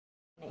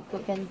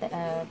ikutkan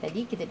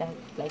tadi kita dah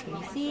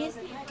glycolysis,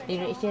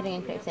 reaction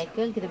dengan Krebs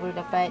cycle, kita baru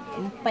dapat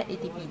 4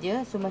 ATP je.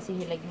 So masih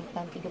lagi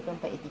hutang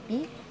 34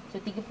 ATP. So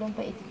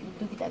 34 ATP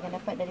itu kita akan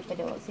dapat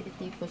daripada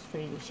oxidative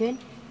phosphorylation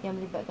yang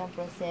melibatkan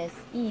proses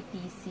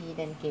ETC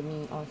dan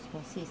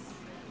chemiosmosis.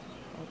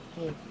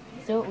 Okey.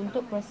 So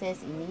untuk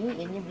proses ini,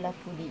 ianya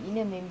berlaku di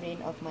inner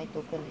membrane of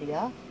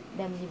mitochondria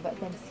dan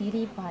melibatkan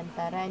siri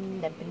penghantaran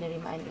dan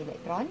penerimaan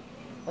elektron.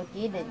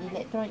 Okey, dan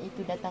elektron itu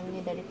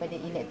datangnya daripada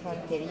elektron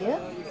carrier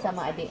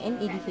sama ada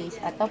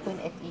NADH ataupun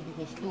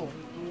FADH2.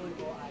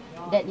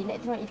 Dan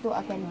elektron itu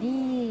akan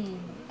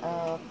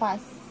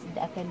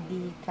akan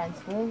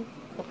ditransfer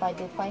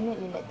kepada final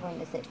electron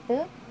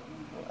acceptor,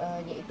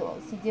 iaitu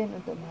oksigen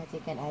untuk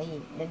menghasilkan air.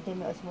 Dan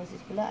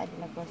chemiosmosis pula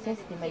adalah proses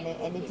di mana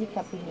energy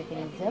coupling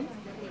mechanism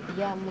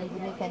yang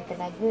menggunakan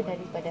tenaga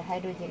daripada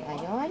hydrogen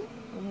ion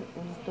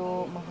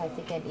untuk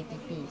menghasilkan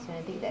ATP. So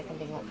nanti kita akan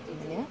tengok macam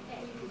mana.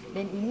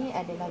 Dan ini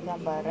adalah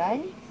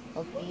gambaran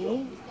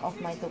of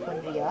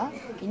mitochondria.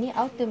 Ini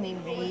outer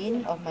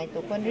membrane of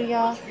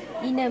mitochondria,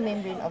 inner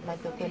membrane of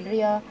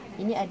mitochondria.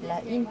 Ini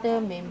adalah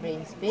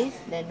intermembrane space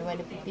dan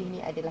warna putih ni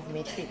adalah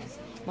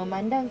matrix.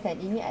 Memandangkan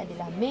ini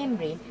adalah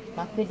membrane,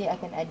 maka dia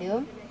akan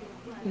ada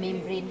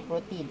membrane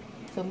protein.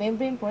 So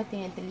membrane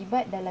protein yang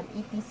terlibat dalam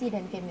ETC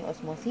dan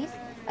chemiosmosis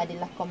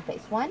adalah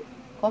kompleks 1,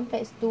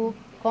 kompleks 2,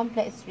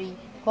 kompleks 3,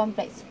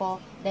 kompleks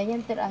 4 dan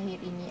yang terakhir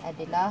ini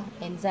adalah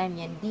enzim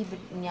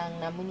yang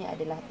namanya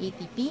adalah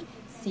ATP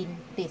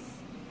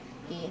synthase.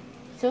 Okay.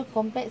 So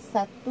kompleks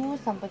 1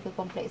 sampai ke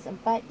kompleks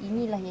 4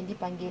 inilah yang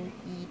dipanggil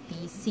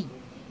ETC.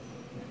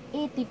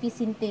 ATP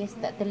synthase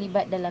tak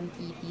terlibat dalam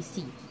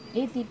ETC.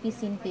 ATP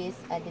synthase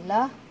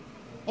adalah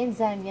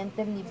enzim yang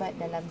terlibat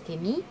dalam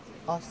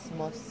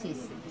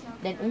chemiosmosis.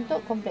 Dan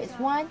untuk kompleks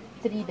 1,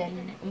 3 dan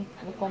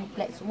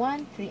kompleks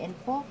 1, 3 and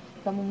 4,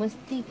 kamu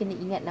mesti kena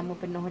ingat nama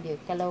penuh dia.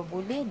 Kalau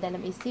boleh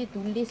dalam esei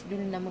tulis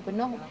dulu nama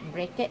penuh,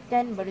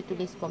 bracketkan baru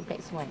tulis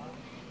kompleks 1.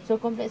 So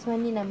kompleks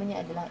 1 ni namanya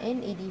adalah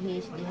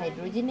NADH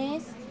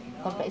dehydrogenase.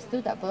 Kompleks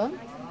 2 tak apa.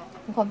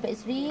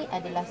 Kompleks 3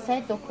 adalah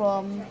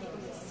cytochrome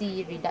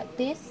C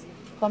reductase.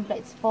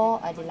 Kompleks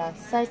 4 adalah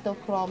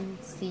cytochrome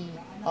C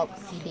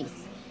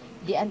oxidase.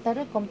 Di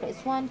antara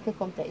kompleks 1 ke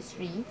kompleks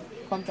 3,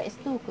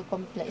 kompleks 2 ke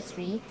kompleks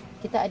 3,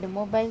 kita ada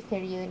mobile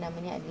carrier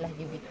namanya adalah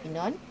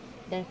ubiquinone.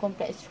 Dan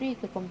kompleks 3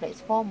 ke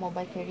kompleks 4,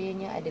 mobile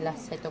carrier-nya adalah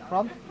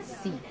cytochrome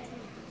C.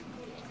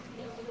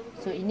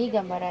 So ini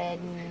gambaran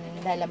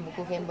dalam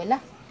buku Campbell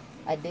lah.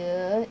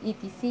 Ada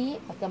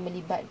ETC akan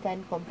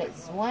melibatkan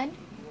kompleks 1,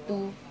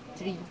 2,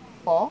 3,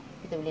 4.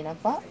 Kita boleh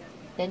nampak.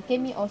 Dan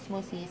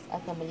chemiosmosis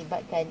akan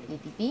melibatkan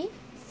ATP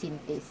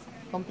synthase.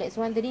 Kompleks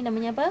 1 tadi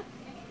namanya apa?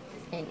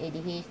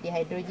 NADH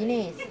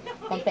dehydrogenase.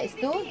 Kompleks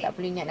 2 tak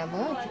perlu ingat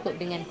nama, cukup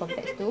dengan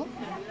kompleks 2.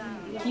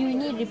 Q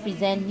ni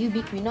represent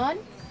ubiquinone.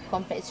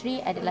 Kompleks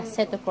 3 adalah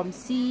cytochrome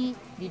C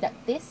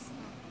reductase.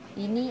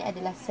 Ini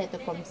adalah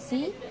cytochrome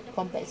C.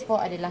 Kompleks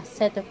 4 adalah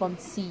cytochrome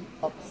C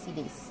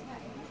oxidase.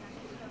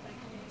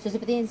 So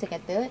seperti yang saya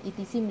kata,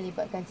 ETC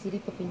melibatkan siri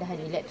perpindahan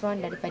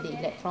elektron daripada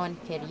elektron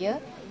carrier.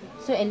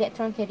 So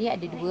elektron carrier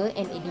ada dua,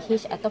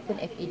 NADH ataupun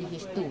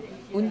FADH2.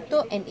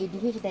 Untuk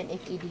NADH dan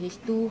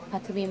FADH2,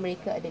 pathway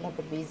mereka adalah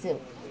berbeza.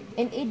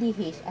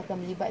 NADH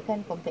akan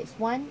melibatkan kompleks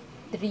 1,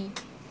 3,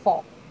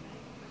 4.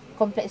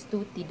 Kompleks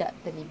 2 tidak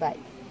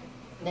terlibat.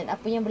 Dan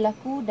apa yang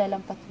berlaku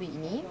dalam pathway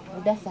ini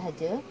mudah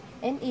sahaja.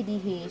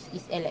 NADH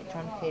is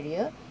electron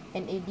carrier.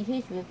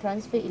 NADH will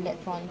transfer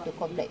electron to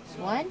complex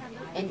 1.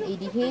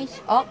 NADH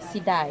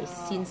oxidize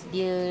since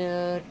dia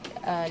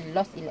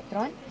lost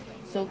electron.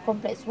 So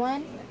complex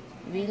 1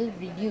 will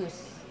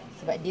reduce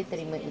sebab dia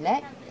terima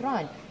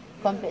elektron.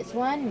 Complex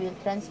 1 will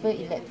transfer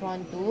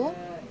electron to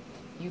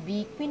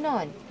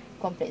ubiquinone.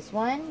 Complex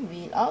 1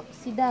 will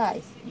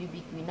oxidize.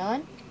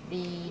 Ubiquinone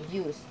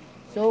reduce.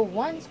 So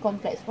once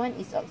complex 1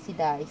 is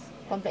oxidized,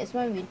 complex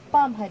 1 will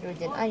pump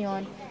hydrogen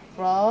ion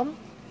from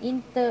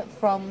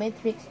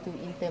matrix to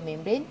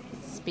intermembrane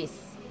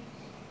space.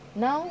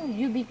 Now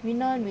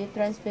ubiquinone will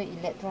transfer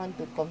electron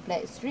to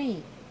complex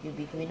 3.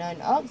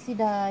 Ubiquinone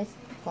oxidized,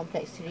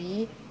 complex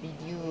 3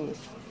 reduce.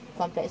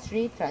 Complex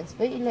 3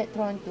 transfer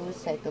electron to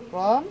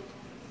cytochrome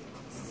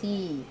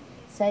C.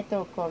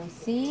 Cytochrome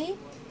C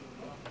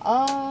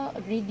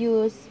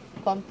reduce,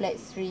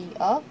 complex 3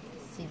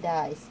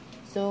 oxidized.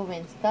 So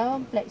when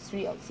complex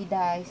 3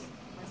 oxidize,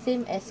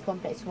 same as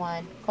complex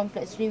 1,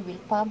 complex 3 will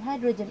pump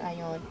hydrogen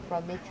ion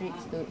from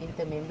matrix to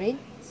intermembrane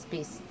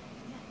space.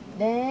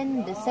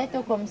 Then the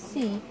cytochrome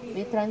C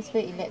will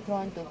transfer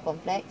electron to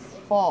complex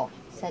 4.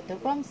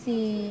 Cytochrome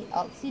C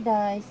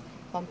oxidize,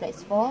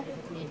 complex 4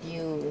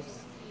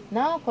 reduce.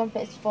 Now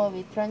complex 4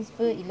 will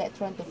transfer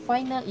electron to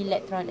final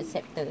electron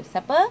acceptor.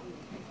 Siapa?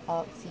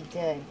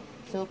 Oxygen.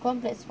 So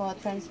complex 4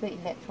 transfer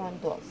electron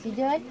to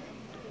oxygen.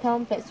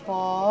 Complex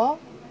 4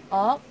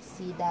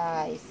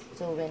 oxidize.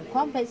 So when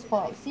complex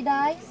 4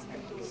 oxidize,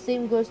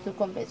 same goes to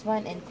complex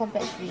 1 and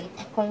complex 3.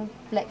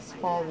 Complex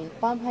 4 will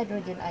pump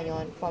hydrogen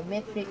ion from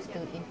matrix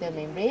to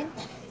intermembrane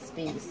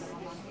space.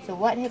 So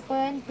what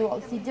happened to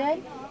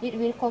oxygen? It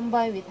will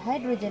combine with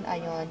hydrogen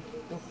ion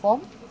to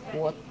form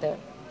water.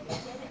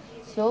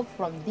 So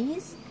from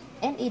this,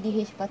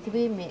 NADH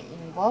pathway may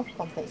involve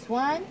complex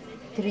 1,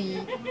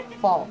 3,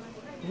 4.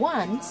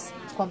 Once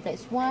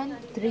complex 1,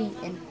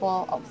 3 and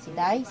 4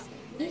 oxidize,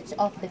 each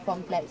of the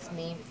complex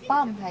may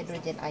pump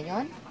hydrogen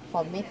ion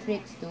from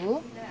matrix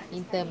to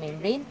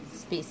intermembrane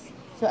space.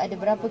 So ada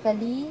berapa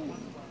kali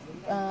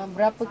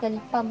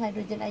pump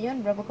hydrogen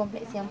ion, berapa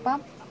kompleks yang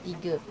pump?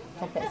 3.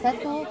 Kompleks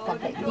 1,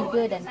 kompleks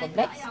 3 dan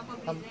kompleks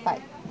 4.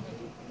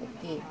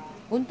 Okey.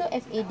 Untuk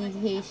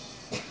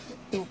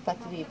FADH2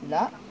 pathway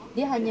pula,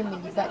 dia hanya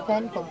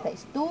melibatkan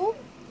kompleks 2,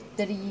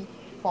 3,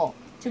 4.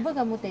 Cuba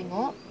kamu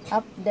tengok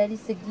dari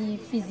segi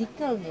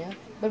fizikalnya,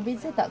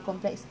 berbeza tak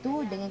kompleks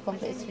 2 dengan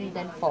kompleks 3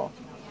 dan 4?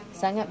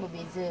 Sangat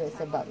berbeza,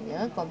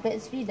 sebabnya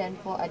kompleks 3 dan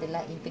 4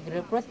 adalah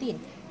integral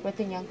protein.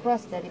 Protein yang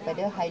cross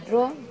daripada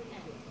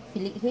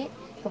hydrophilic head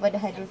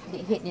kepada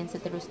hydrophilic head yang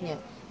seterusnya.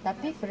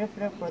 Tapi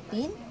peripheral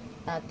protein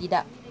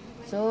tidak.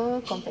 So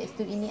kompleks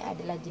 2 ini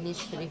adalah jenis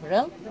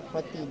peripheral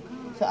protein.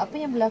 So apa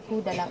yang berlaku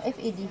dalam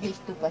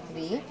FADH2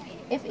 pathway?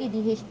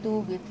 FADH2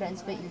 will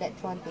transfer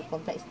electron to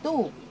complex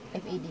 2.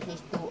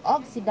 FADH2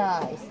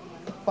 oxidize.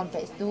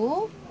 Complex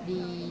 2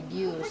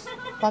 reduce.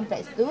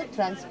 Complex 2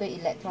 transfer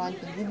electron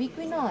to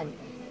ubiquinone.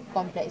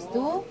 Complex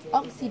 2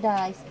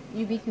 oxidize.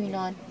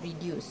 Ubiquinone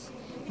reduce.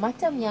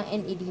 Macam yang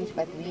NADH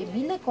pathway,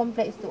 bila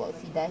kompleks 2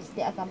 oxidize,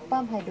 dia akan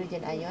pump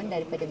hydrogen ion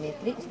daripada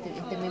matrix to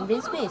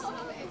intermembrane space.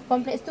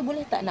 Kompleks 2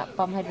 boleh tak nak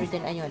pump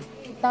hydrogen ion?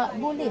 Tak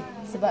boleh,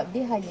 sebab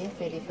dia hanya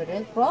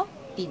peripheral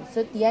protein.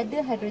 So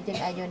tiada hydrogen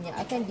ion yang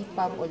akan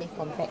dipump oleh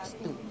kompleks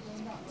 2.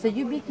 So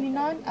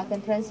ubiquinone akan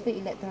transfer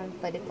elektron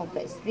kepada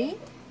kompleks 3.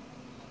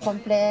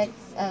 Kompleks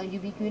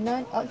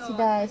ubiquinone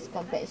oxidize,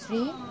 kompleks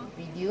 3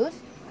 reduce.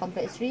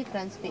 Kompleks 3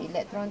 transfer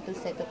elektron to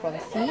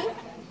cytochrome C.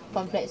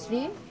 Kompleks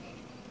 3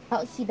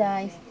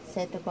 oxidize,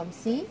 cytochrome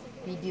C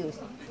reduce.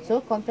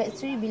 So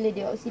kompleks 3 bila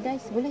dia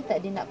oxidize, boleh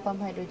tak dia nak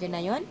pump hydrogen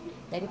ion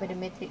daripada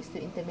matrix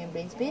to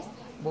intermembrane space?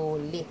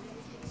 Boleh.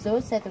 So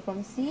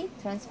cytochrome C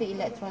transfer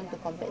electron to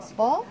complex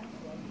 4.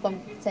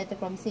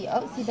 Cytochrome C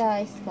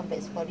oxidize,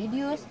 complex 4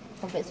 reduce.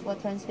 Complex 4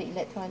 transfer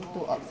electron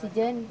to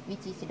oxygen,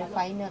 which is the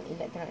final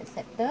electron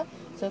acceptor.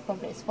 So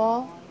complex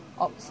 4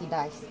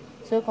 oxidize.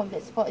 So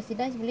complex 4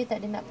 oxidize, boleh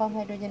tak dia nak pump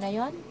hydrogen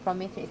ion from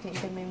matrix to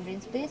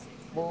intermembrane space?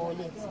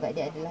 Boleh, sebab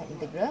dia adalah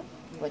integral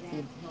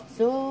protein.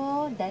 So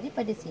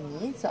daripada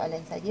sini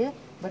soalan saya,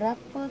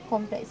 berapa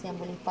kompleks yang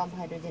boleh pump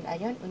hydrogen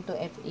ion untuk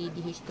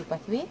FADH2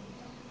 pathway?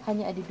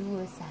 Hanya ada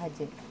 2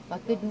 sahaja.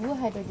 Maka 2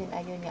 hydrogen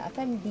ion yang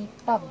akan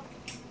dipump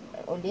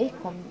oleh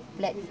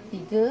kompleks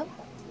 3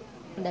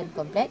 dan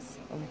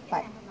kompleks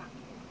 4.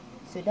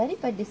 So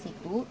daripada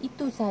situ,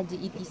 itu sahaja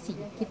ETC.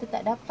 Kita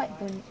tak dapat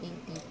pun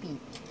ATP.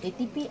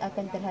 ATP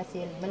akan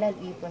terhasil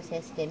melalui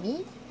proses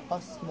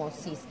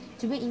osmosis.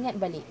 Cuba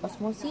ingat balik,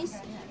 osmosis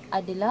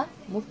adalah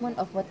movement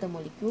of water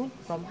molecule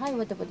from high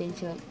water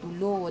potential to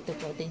low water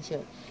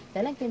potential.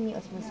 Dalam kemi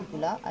osmosis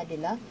pula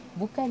adalah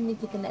bukannya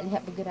kita nak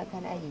lihat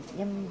pergerakan air.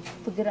 Yang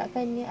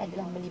pergerakannya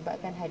adalah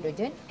melibatkan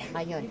hydrogen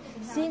ion.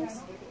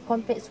 Since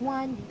complex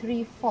 1,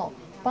 3, 4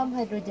 pump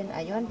hydrogen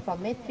ion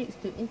from matrix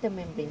to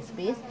intermembrane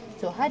space,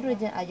 so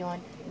hydrogen ion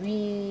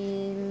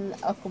will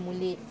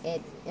accumulate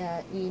at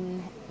in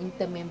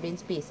intermembrane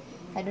space.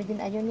 Hydrogen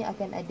ion ni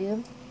akan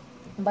ada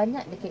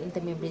banyak dekat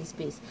intermembrane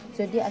space.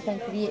 So dia akan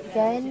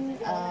createkan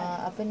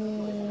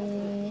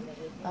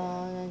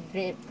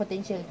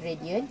potential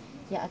gradient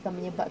yang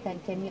akan menyebabkan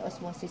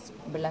chemiosmosis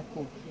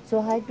berlaku. So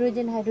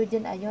hydrogen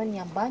ion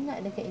yang banyak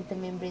dekat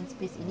intermembrane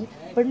space ini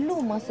perlu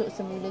masuk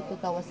semula ke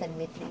kawasan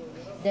matrix.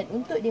 Dan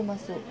untuk dia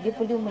masuk, dia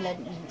perlu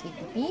melalui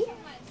ATP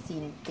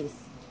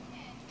sintes.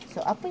 So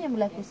apa yang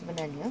berlaku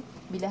sebenarnya,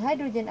 bila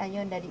hydrogen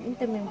ion dari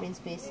intermembrane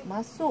space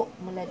masuk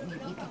melalui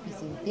ATP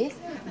sintes,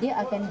 dia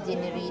akan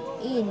generate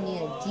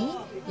energy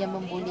yang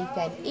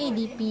membolehkan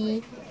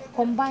ADP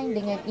combine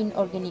dengan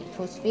inorganic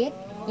phosphate.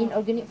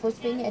 Inorganic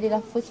phosphate ni adalah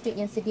fosfat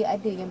yang sedia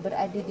ada, yang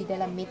berada di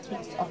dalam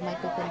matrix of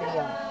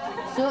mitochondria.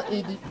 So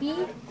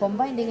ADP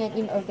combine dengan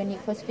inorganic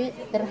phosphate,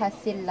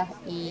 terhasillah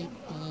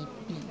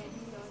ATP.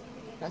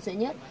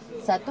 Maksudnya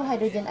satu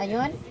hydrogen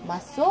ion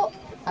masuk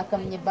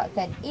akan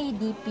menyebabkan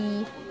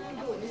ADP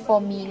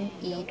forming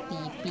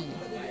ATP.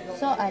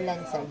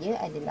 Soalan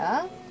saya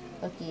adalah,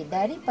 okey,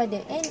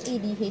 daripada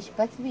NADH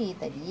pathway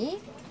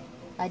tadi,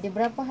 ada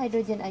berapa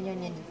hydrogen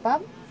ion yang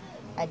dipump?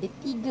 Ada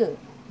 3.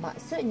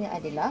 Maksudnya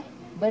adalah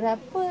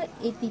berapa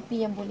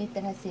ATP yang boleh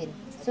terhasil?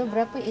 So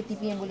berapa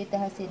ATP yang boleh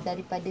terhasil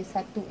daripada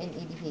satu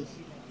NADH?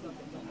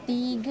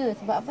 3.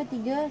 Sebab apa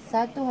 3?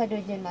 Satu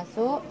hydrogen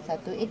masuk,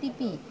 satu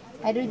ATP.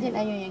 Hydrogen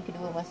ion yang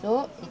kedua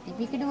masuk,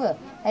 ATP kedua.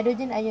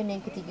 Hydrogen ion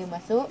yang ketiga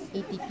masuk,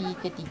 ATP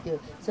ketiga.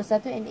 So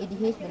satu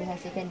NADH boleh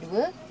hasilkan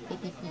 2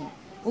 ATP.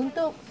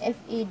 Untuk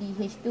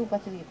FADH2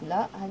 pathway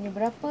pula, hanya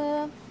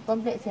berapa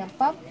kompleks yang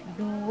pump?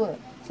 2.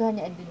 So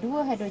hanya ada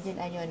 2 hydrogen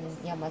ion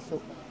yang masuk.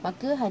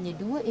 Maka hanya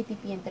 2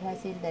 ATP yang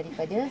terhasil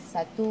daripada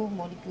satu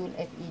molekul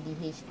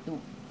FADH2.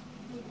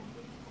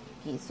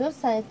 Okay, so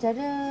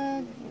secara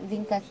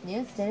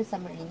ringkasnya, secara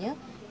summary-nya,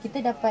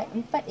 kita dapat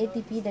 4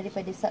 ATP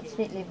daripada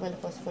substrate level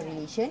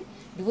phosphorylation,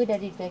 2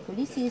 dari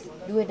glycolysis,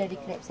 2 dari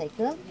Krebs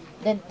cycle,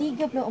 dan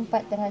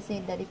 34 terhasil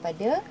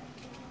daripada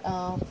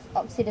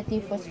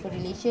oxidative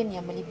phosphorylation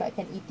yang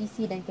melibatkan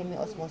ETC dan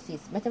chemiosmosis.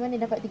 Macam mana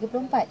dapat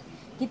 34?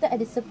 Kita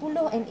ada 10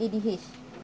 NADH